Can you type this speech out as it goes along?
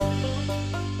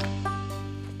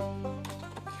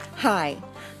Hi,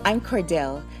 I'm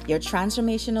Cordell, your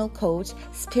transformational coach,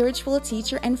 spiritual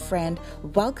teacher, and friend,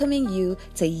 welcoming you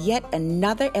to yet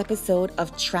another episode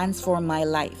of Transform My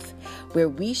Life, where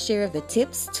we share the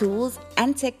tips, tools,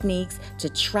 and techniques to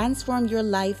transform your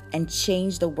life and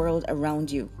change the world around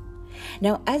you.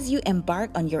 Now, as you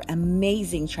embark on your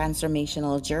amazing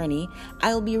transformational journey,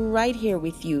 I'll be right here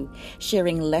with you,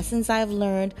 sharing lessons I've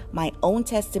learned, my own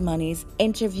testimonies,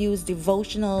 interviews,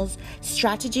 devotionals,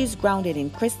 strategies grounded in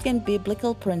Christian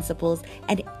biblical principles,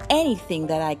 and anything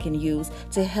that I can use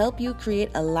to help you create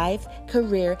a life,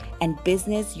 career, and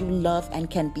business you love and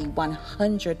can be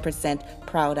 100%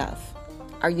 proud of.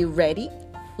 Are you ready?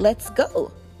 Let's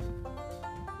go!